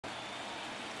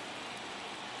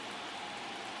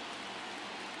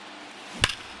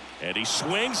And he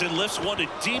swings and lifts one to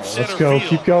deep center Let's go. field.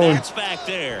 Keep going. That's back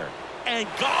there. And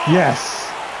gone. Yes.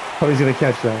 Oh, he's going to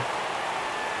catch that.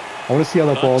 I want to see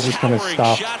how the ball's just kind of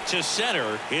stop. Shot to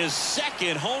center, his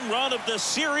second home run of the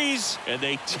series, and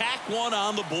they tack one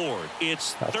on the board.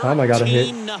 It's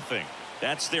 13-0.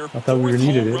 That's their fourth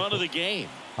home run of the game.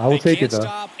 I will take it though.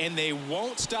 Stop, and they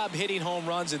won't stop hitting home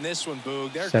runs in this one,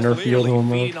 Boog. They're Centerfield home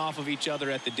run. feeding off of each other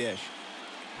at the dish.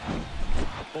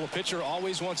 Well, a pitcher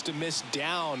always wants to miss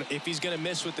down if he's going to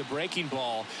miss with the breaking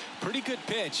ball. Pretty good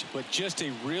pitch, but just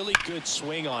a really good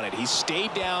swing on it. He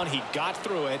stayed down, he got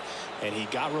through it, and he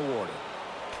got rewarded.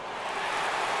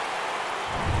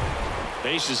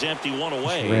 Base is empty, one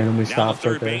away. Just randomly now stopped the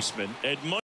third right there. baseman.